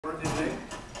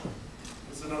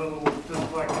another little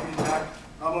physical activity back.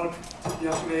 How about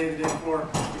yesterday and the day before?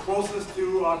 The closest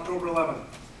to October 11th.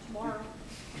 Tomorrow.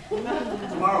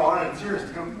 Tomorrow, all right,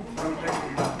 serious, come next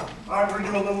week. All right, we're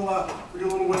gonna do a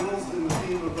little wiggles in the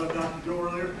theme of Dr. Joe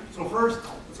earlier. So first,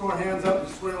 let's go our hands up,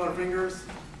 just swing our fingers.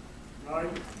 All right,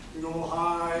 we go a little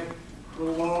high, a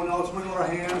little low. Now let's wiggle our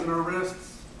hands and our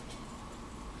wrists.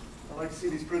 I like to see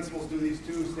these principals do these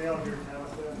too. Stay out here,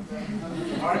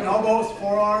 Tabitha. All right, elbows,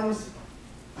 forearms.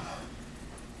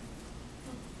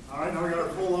 All right, now we got our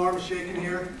full arms shaking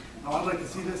here. Now I'd like to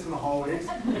see this in the hallways.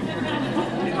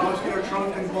 Now let's get our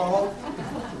trunk involved.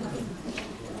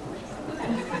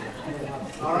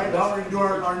 All right, now we're going to do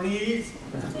our knees.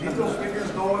 Keep those fingers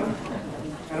going.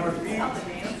 And our feet. Now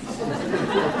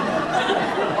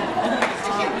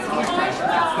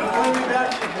bring me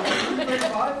back